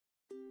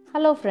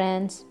Hello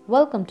friends,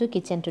 welcome to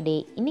kitchen today.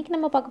 இன்னைக்கு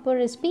நம்ம பார்க்க போற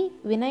ரெசிபி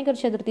விநாயகர்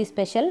சதுர்த்தி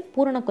ஸ்பெஷல்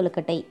பூரண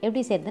கொழுக்கட்டை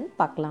எப்படி செய்யறதுன்னு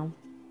பார்க்கலாம்.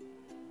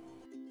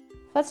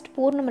 ஃபர்ஸ்ட்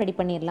பூரணம் ரெடி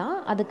பண்ணிரலாம்.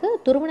 அதுக்கு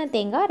துருவன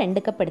தேங்காய்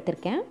 2 கப்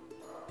எடுத்துர்க்கேன்.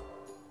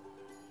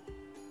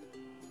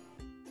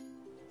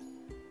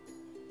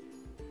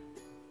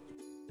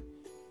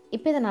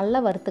 இப்போ இத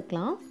நல்லா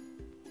வறுத்துக்கலாம்.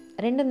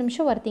 2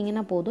 நிமிஷம்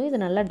வறுத்தீங்கன்னா போதும்.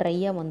 இது நல்லா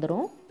ட்ரையா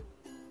வந்துரும்.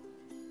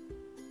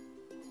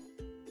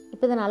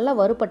 இப்போ இது நல்லா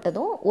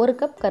வறுபட்டதும் 1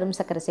 கப் கரும்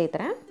சர்க்கரை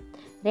சேர்த்துறேன்.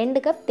 2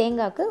 கப்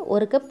தேங்காய்க்கு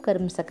 1 கப்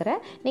கரும் சர்க்கரை.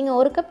 நீங்கள்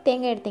 1 கப்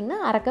தேங்காய் எடுத்தீங்கன்னா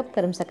அரை கப்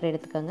கரும் சர்க்கரை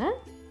எடுத்துக்கோங்க.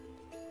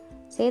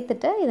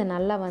 சேர்த்துட்டு இதை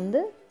நல்லா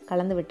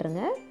கலந்து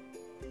விட்டுருங்க.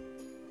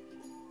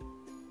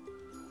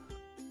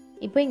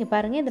 இப்போ இங்கே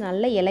பாருங்கள், இது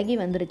நல்லா இலகி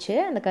வந்துருச்சு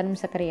அந்த கரும்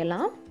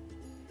சர்க்கரையெல்லாம்.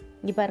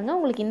 இங்கே பாருங்கள்,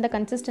 உங்களுக்கு இந்த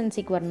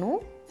கன்சிஸ்டன்சிக்கு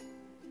வரணும்.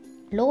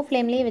 லோ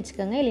ஃப்ளேம்லேயே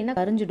வச்சுக்கோங்க, இல்லைன்னா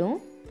கரிஞ்சிடும்.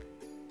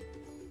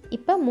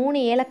 இப்போ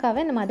 3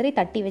 ஏலக்காவை இந்த மாதிரி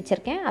தட்டி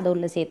வச்சுருக்கேன், அதை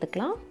உள்ளே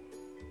சேர்த்துக்கலாம்.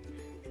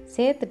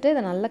 சேர்த்துட்டு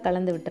இதை நல்லா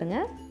கலந்து விட்டுருங்க.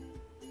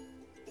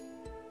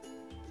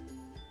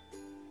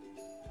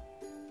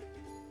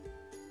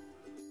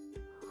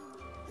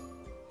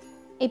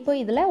 இப்போ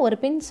இதில் ஒரு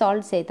பின்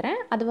சால்ட்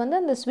சேர்த்துறேன். அது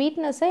அந்த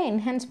ஸ்வீட்னஸை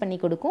என்ஹான்ஸ் பண்ணி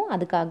கொடுக்கும்.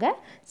 அதுக்காக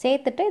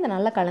சேர்த்துட்டு இதை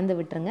நல்லா கலந்து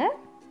விட்டுருங்க.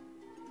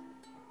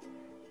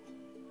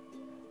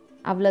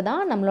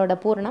 அவ்வளோதான், நம்மளோட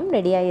பூரணம்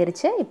ரெடி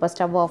ஆயிருச்சு. இப்போ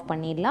ஸ்டவ் ஆஃப்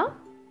பண்ணிடலாம்.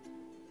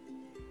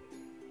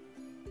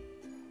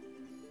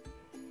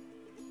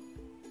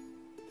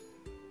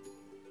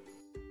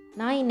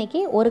 நான்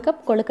இன்றைக்கி 1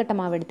 கப் கொழுக்கட்டை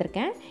மாவு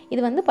எடுத்திருக்கேன்.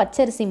 இது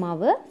பச்சரிசி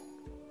மாவு.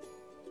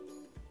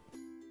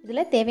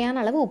 இதில் தேவையான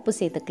அளவு உப்பு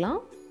சேர்த்துக்கலாம்.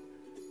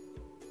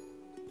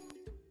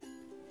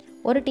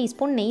 1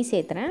 டீஸ்பூன் நெய்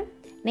சேர்த்துறேன்.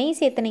 நெய்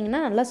சேர்த்துனிங்கன்னா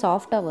நல்லா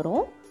சாஃப்டாக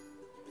வரும்.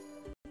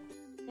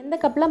 எந்த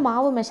கப்பில்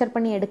மாவு மெஷர்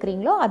பண்ணி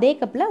எடுக்கிறீங்களோ அதே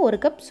கப்பில் 1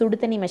 கப் சுடு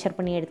தண்ணி மெஷர்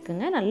பண்ணி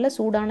எடுத்துக்கோங்க. நல்ல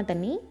சூடான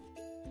தண்ணி.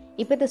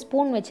 இப்போ இதை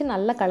ஸ்பூன் வச்சு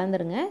நல்லா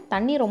கலந்துருங்க.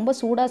 தண்ணி ரொம்ப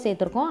சூடாக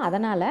சேர்த்துருக்கோம்,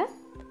 அதனால்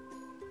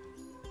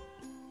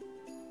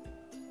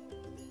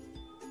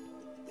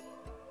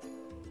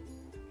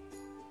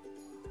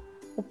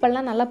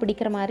உப்பெல்லாம் நல்லா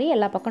பிடிக்கிற மாதிரி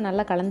எல்லா பக்கம்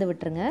நல்லா கலந்து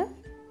விட்டுருங்க.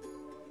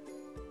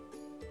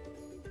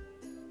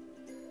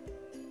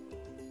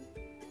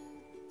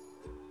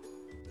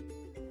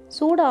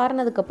 சூடு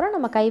ஆறுனதுக்கப்புறம்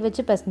நம்ம கை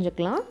வச்சு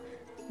பிசைஞ்சுக்கலாம்.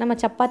 நம்ம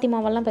சப்பாத்தி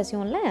மாவெல்லாம்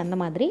பிசையோம்ல, அந்த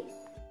மாதிரி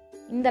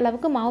இந்த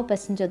அளவுக்கு மாவு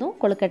பிசைஞ்சதும்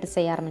கொழுக்கட்டை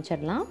செய்ய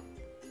ஆரம்பிச்சிடலாம்.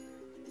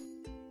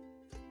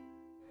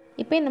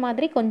 இப்போ இந்த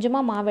மாதிரி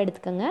கொஞ்சமாக மாவு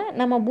எடுத்துக்கோங்க.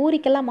 நம்ம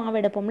பூரிக்கெல்லாம் மாவு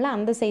எடுப்போம்ல,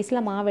 அந்த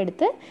சைஸில் மாவு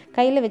எடுத்து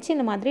கையில் வச்சு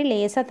இந்த மாதிரி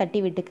லேசாக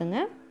தட்டி விட்டுக்குங்க.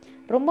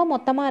 ரொம்ப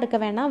மொத்தமாக இருக்க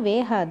வேணாம்,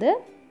 வேகாது.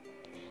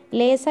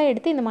 லேசாக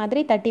எடுத்து இந்த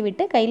மாதிரி தட்டி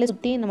விட்டு கையில்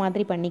சுற்றி இந்த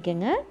மாதிரி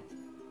பண்ணிக்கோங்க.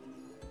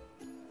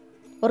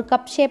 ஒரு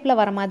கப் ஷேப்பில்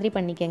வர மாதிரி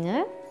பண்ணிக்கோங்க.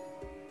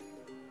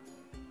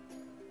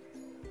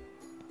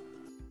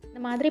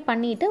 இந்த மாதிரி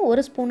பண்ணிவிட்டு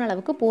 1 ஸ்பூன்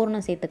அளவுக்கு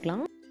பூரணம்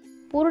சேர்த்துக்கலாம்.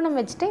 பூரணம்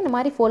வச்சுட்டு இந்த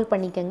மாதிரி ஃபோல்ட்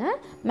பண்ணிக்கோங்க.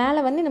 மேலே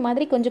இந்த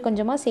மாதிரி கொஞ்சம்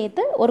கொஞ்சமாக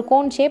சேர்த்து ஒரு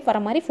கோன் ஷேப் வர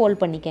மாதிரி ஃபோல்ட்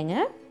பண்ணிக்கோங்க.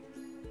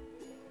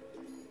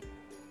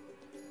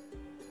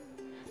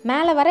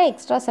 மேலே வர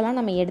எக்ஸ்ட்ராஸ் எல்லாம்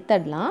நம்ம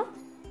எடுத்துடலாம்.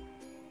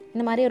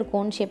 இந்த மாதிரி ஒரு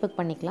கோன் ஷேப்புக்கு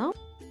பண்ணிக்கலாம்.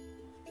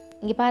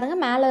 இங்கே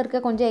பாருங்கள், மேலே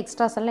இருக்க கொஞ்சம்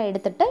எக்ஸ்ட்ராஸ் எல்லாம்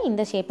எடுத்துகிட்டு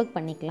இந்த ஷேப்புக்கு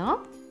பண்ணிக்கலாம்.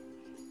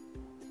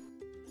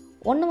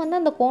 ஒன்று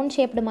அந்த கோன்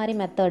ஷேப்டு மாதிரி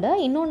மெத்தடு,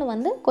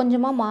 இன்னொன்று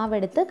கொஞ்சமாக மாவு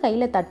எடுத்து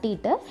கையில்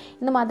தட்டிட்டு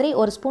இந்த மாதிரி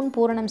 1 ஸ்பூன்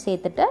பூரணம்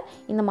சேர்த்துட்டு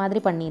இந்த மாதிரி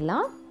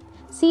பண்ணிடலாம்.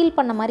 சீல்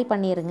பண்ண மாதிரி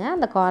பண்ணிடுங்க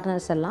அந்த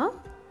கார்னர்ஸ் எல்லாம்.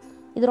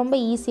 இது ரொம்ப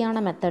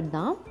ஈஸியான மெத்தட்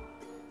தான்.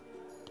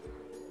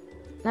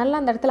 நல்லா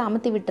அந்த இடத்துல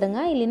அமுத்தி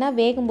விட்டுருங்க, இல்லைன்னா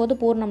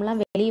வேகும்போது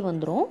பூரணம்லாம் வெளியே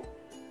வந்துடும்.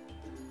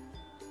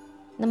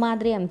 இந்த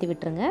மாதிரி அமுத்தி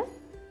விட்டுருங்க.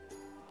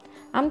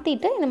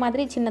 அமுத்திட்டு இந்த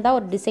மாதிரி சின்னதாக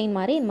ஒரு டிசைன்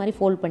மாதிரி இந்த மாதிரி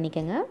ஃபோல்ட்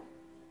பண்ணிக்கோங்க.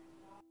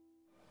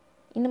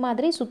 இந்த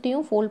மாதிரி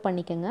சுற்றியும் ஃபோல்ட்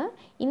பண்ணிக்கோங்க.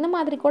 இந்த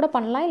மாதிரி கூட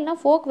பண்ணலாம், இல்லைனா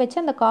ஃபோக் வச்சு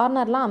அந்த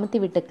கார்னர்லாம் அமுத்தி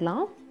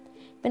விட்டுக்கலாம்.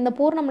 இப்போ இந்த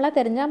பூர்ணம்லாம்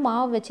தெரிஞ்சால்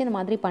மாவு வச்சு இந்த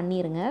மாதிரி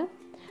பண்ணிடுங்க.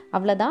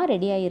 அவ்வளோதான்,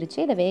 ரெடி ஆயிருச்சு.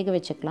 இதை வேக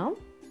வச்சுக்கலாம்.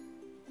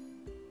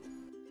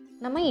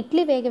 நம்ம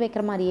இட்லி வேக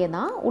வைக்கிற மாதிரியே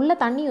தான். உள்ளே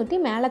தண்ணி ஊற்றி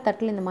மேலே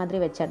தட்டில் இந்த மாதிரி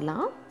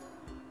வச்சிடலாம்.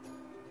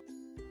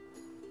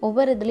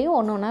 ஒவ்வொரு இதுலேயும்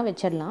ஒன்று ஒன்றா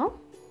வச்சிடலாம்.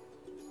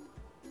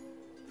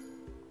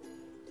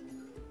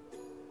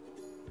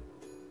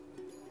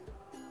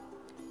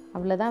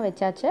 அவ்வளோதான்,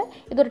 வச்சாச்சு.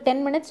 இது ஒரு 10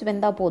 மினிட்ஸ்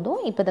வெந்தால்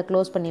போதும். இப்போ இதை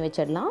க்ளோஸ் பண்ணி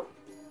வச்சிடலாம்.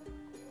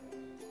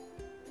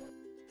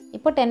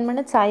 இப்போ 10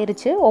 மினிட்ஸ்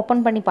ஆயிடுச்சு.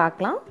 ஓப்பன் பண்ணி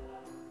பார்க்கலாம்.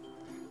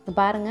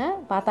 பாருங்கள்,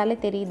 பார்த்தாலே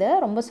தெரியுது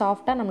ரொம்ப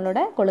சாஃப்டாக நம்மளோட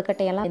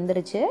கொழுக்கட்டையெல்லாம்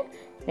வெந்துருச்சு.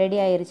 ரெடி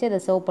ஆயிடுச்சு.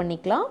 இதை சர்வ்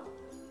பண்ணிக்கலாம்.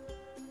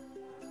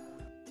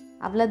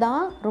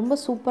 அவ்வளோதான், ரொம்ப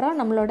சூப்பராக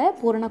நம்மளோட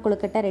பூரண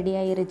கொழுக்கட்டை ரெடி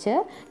ஆயிருச்சு.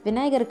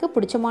 விநாயகருக்கு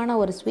பிடிச்சமான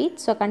ஒரு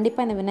ஸ்வீட். ஸோ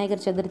கண்டிப்பாக இந்த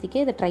விநாயகர்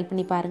சதுர்த்திக்கு இதை ட்ரை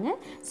பண்ணி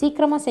பாருங்கள்.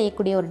 சீக்கிரமாக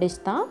செய்யக்கூடிய ஒரு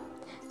டிஷ் தான்.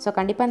 ஸோ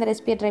கண்டிப்பாக இந்த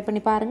ரெசிபியை ட்ரை பண்ணி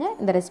பாருங்கள்.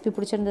 இந்த ரெசிபி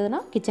பிடிச்சிருந்ததுன்னா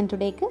கிச்சன்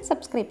டுடேக்கு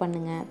சப்ஸ்கிரைப்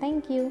பண்ணுங்கள்.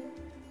 தேங்க்யூ.